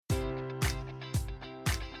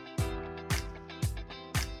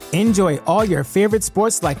Enjoy all your favorite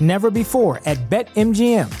sports like never before at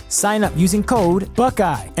BetMGM. Sign up using code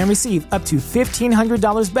Buckeye and receive up to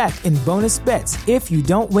 $1,500 back in bonus bets if you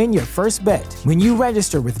don't win your first bet. When you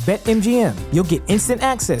register with BetMGM, you'll get instant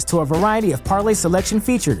access to a variety of parlay selection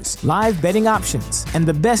features, live betting options, and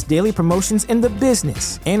the best daily promotions in the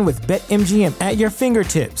business. And with BetMGM at your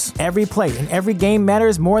fingertips, every play and every game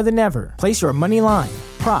matters more than ever. Place your money line,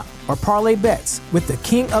 prop, or parlay bets with the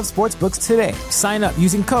king of sportsbooks today. Sign up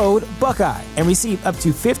using code Buckeye and receive up to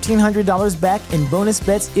 $1,500 back in bonus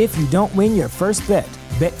bets if you don't win your first bet.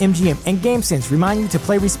 BetMGM and GameSense remind you to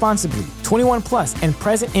play responsibly. 21 plus and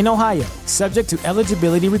present in Ohio, subject to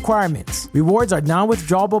eligibility requirements. Rewards are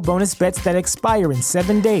non-withdrawable bonus bets that expire in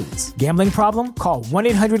 7 days. Gambling problem? Call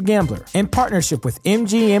 1-800-GAMBLER. In partnership with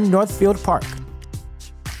MGM Northfield Park.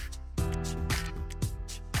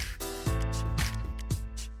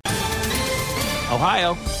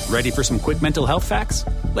 Ohio, ready for some quick mental health facts?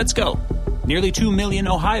 Let's go. Nearly 2 million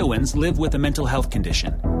Ohioans live with a mental health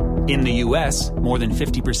condition. In the U.S., more than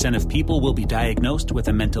 50% of people will be diagnosed with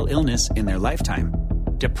a mental illness in their lifetime.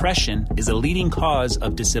 Depression is a leading cause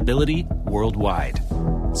of disability worldwide.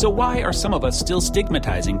 So why are some of us still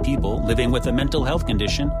stigmatizing people living with a mental health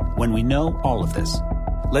condition when we know all of this?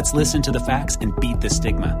 Let's listen to the facts and beat the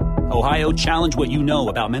stigma. Ohio, challenge what you know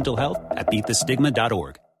about mental health at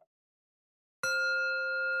beatthestigma.org.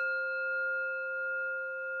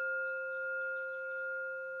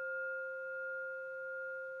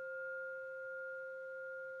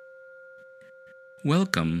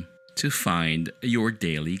 Welcome to Find Your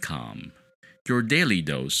Daily Calm, your daily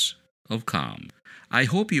dose of calm. I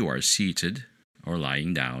hope you are seated or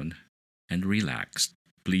lying down and relaxed.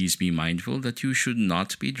 Please be mindful that you should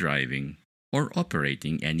not be driving or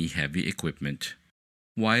operating any heavy equipment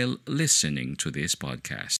while listening to this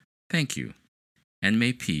podcast. Thank you, and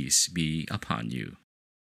may peace be upon you.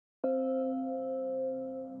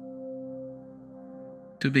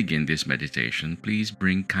 To begin this meditation, please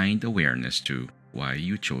bring kind awareness to why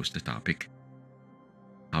you chose the topic,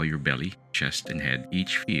 how your belly, chest, and head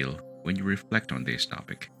each feel when you reflect on this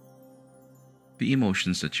topic, the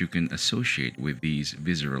emotions that you can associate with these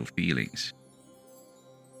visceral feelings,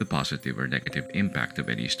 the positive or negative impact of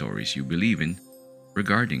any stories you believe in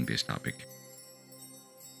regarding this topic,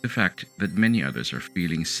 the fact that many others are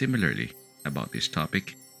feeling similarly about this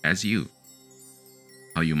topic as you,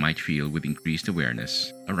 how you might feel with increased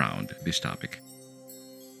awareness around this topic.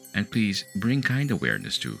 And please bring kind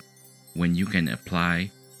awareness to when you can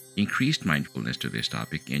apply increased mindfulness to this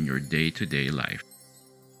topic in your day-to-day life.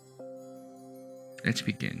 Let's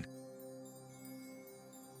begin.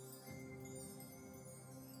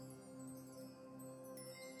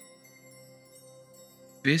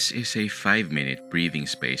 This is a 5-minute breathing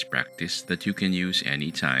space practice that you can use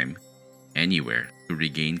anytime, anywhere to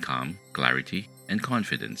regain calm, clarity, and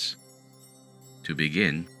confidence. To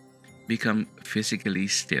begin, become physically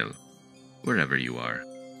still wherever you are,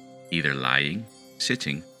 either lying,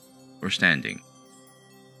 sitting, or standing.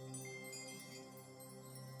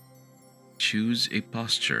 Choose a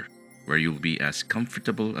posture where you'll be as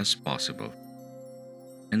comfortable as possible,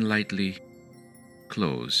 and lightly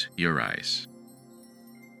close your eyes.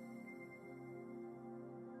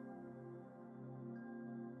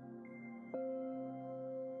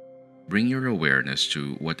 Bring your awareness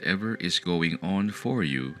to whatever is going on for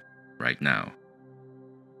you right now.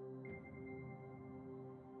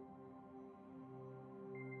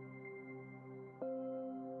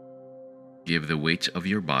 Give the weight of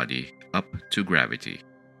your body up to gravity.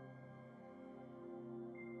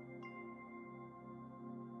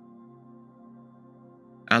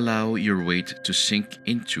 Allow your weight to sink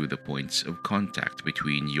into the points of contact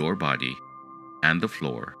between your body and the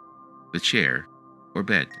floor, the chair, or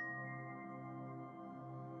bed.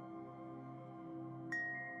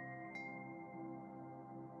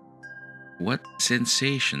 What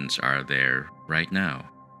sensations are there right now?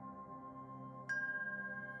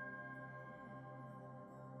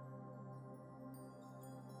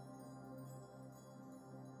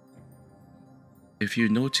 If you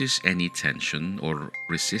notice any tension or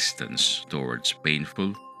resistance towards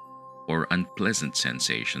painful or unpleasant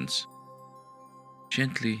sensations,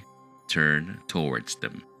 gently turn towards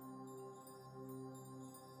them.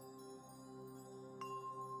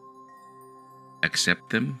 Accept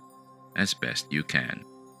them as best you can.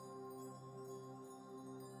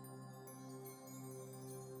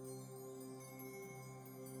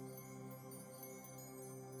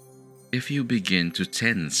 If you begin to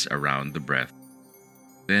tense around the breath,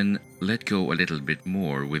 then let go a little bit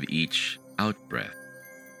more with each out-breath.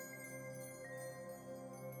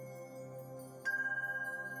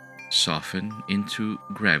 Soften into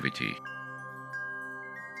gravity.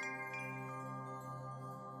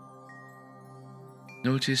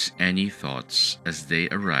 Notice any thoughts as they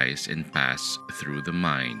arise and pass through the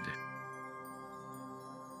mind.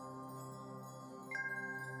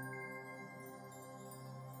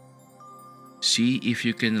 See if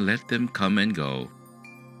you can let them come and go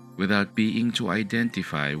without being to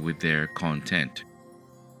identify with their content.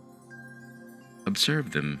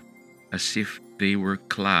 Observe them as if they were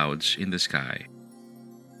clouds in the sky.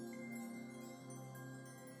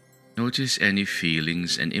 Notice any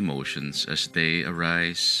feelings and emotions as they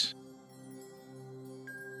arise.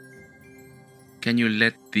 Can you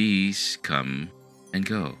let these come and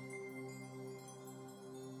go?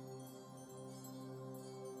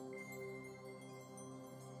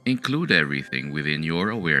 Include everything within your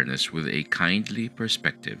awareness with a kindly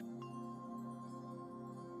perspective.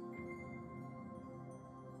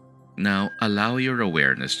 Now allow your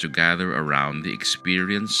awareness to gather around the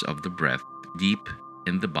experience of the breath deep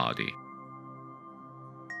in the body.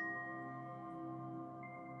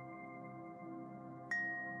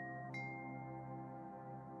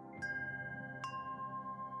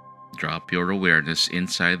 Drop your awareness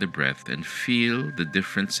inside the breath and feel the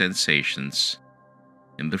different sensations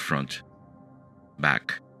in the front,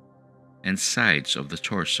 back, and sides of the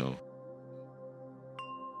torso.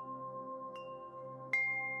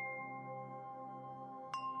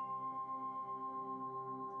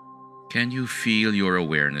 Can you feel your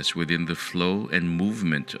awareness within the flow and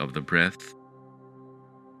movement of the breath?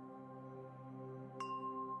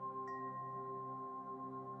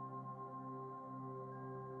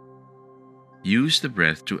 Use the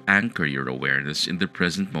breath to anchor your awareness in the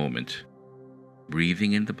present moment,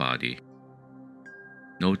 breathing in the body,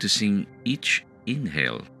 noticing each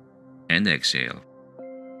inhale and exhale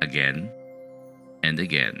again and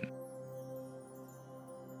again.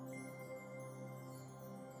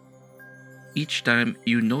 Each time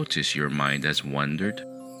you notice your mind has wandered,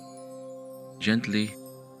 gently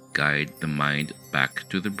guide the mind back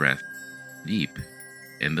to the breath deep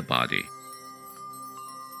in the body.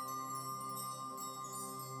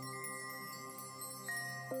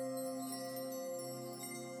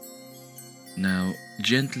 Now,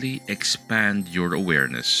 gently expand your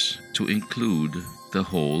awareness to include the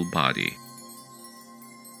whole body.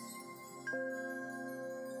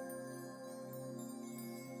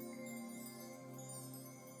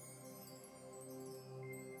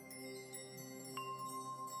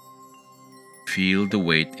 Feel the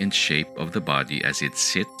weight and shape of the body as it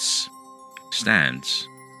sits, stands,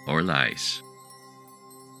 or lies.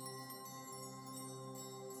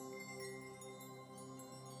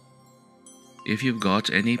 If you've got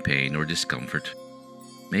any pain or discomfort,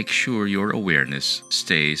 make sure your awareness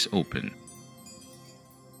stays open.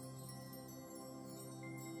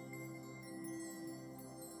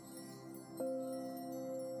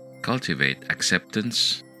 Cultivate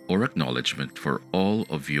acceptance or acknowledgement for all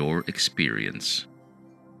of your experience.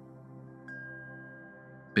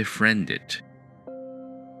 Befriend it.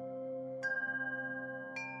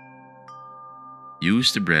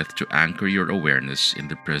 Use the breath to anchor your awareness in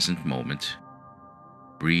the present moment,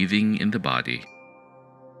 breathing in the body,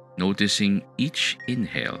 noticing each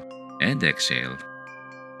inhale and exhale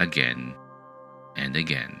again and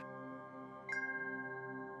again.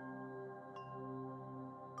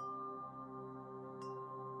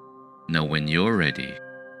 Now, when you're ready,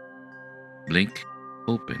 blink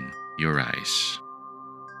open your eyes.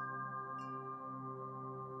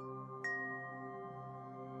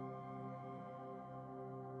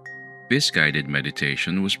 This guided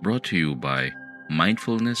meditation was brought to you by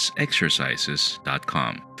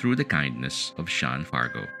mindfulnessexercises.com through the kindness of Sean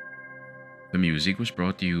Fargo. The music was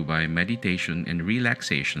brought to you by Meditation and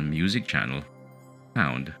Relaxation Music Channel,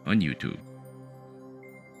 found on YouTube.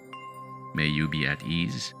 May you be at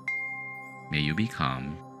ease, may you be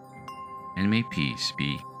calm, and may peace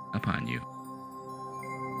be upon you.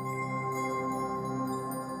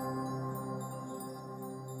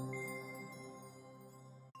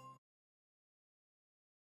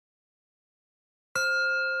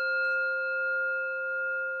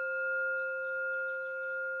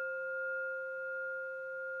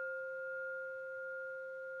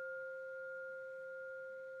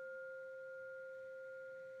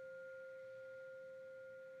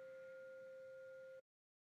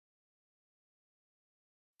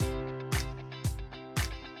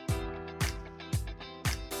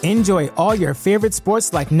 Enjoy all your favorite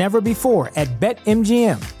sports like never before at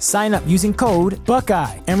BetMGM. Sign up using code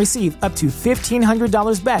Buckeye and receive up to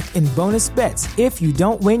 $1,500 back in bonus bets if you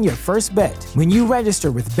don't win your first bet. When you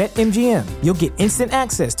register with BetMGM, you'll get instant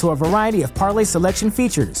access to a variety of parlay selection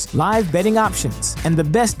features, live betting options, and the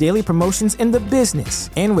best daily promotions in the business.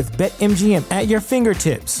 And with BetMGM at your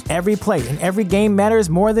fingertips, every play and every game matters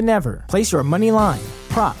more than ever. Place your money line,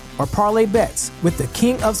 prop, or parlay bets with the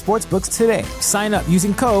king of sportsbooks today. Sign up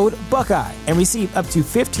using code Buckeye and receive up to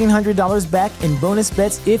 $1,500 back in bonus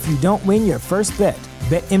bets if you don't win your first bet.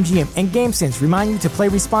 BetMGM and GameSense remind you to play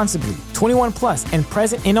responsibly. 21 plus and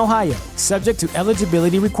present in Ohio, subject to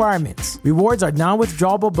eligibility requirements. Rewards are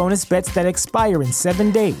non-withdrawable bonus bets that expire in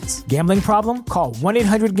 7 days. Gambling problem? Call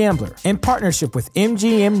 1-800-GAMBLER. In partnership with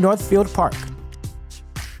MGM Northfield Park.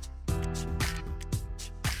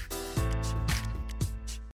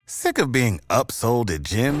 Sick of being upsold at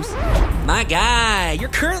gyms? My guy, you're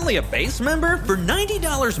currently a base member? For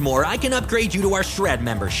 $90 more, I can upgrade you to our Shred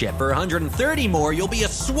membership. For $130 more, you'll be a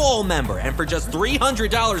Swole member. And for just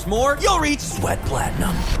 $300 more, you'll reach Sweat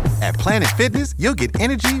Platinum. At Planet Fitness, you'll get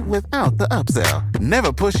energy without the upsell.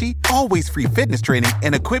 Never pushy, always free fitness training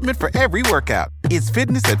and equipment for every workout. It's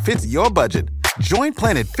fitness that fits your budget. Join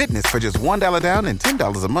Planet Fitness for just $1 down and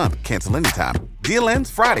 $10 a month. Cancel anytime. Deal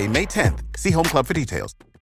ends Friday, May 10th. See Home Club for details.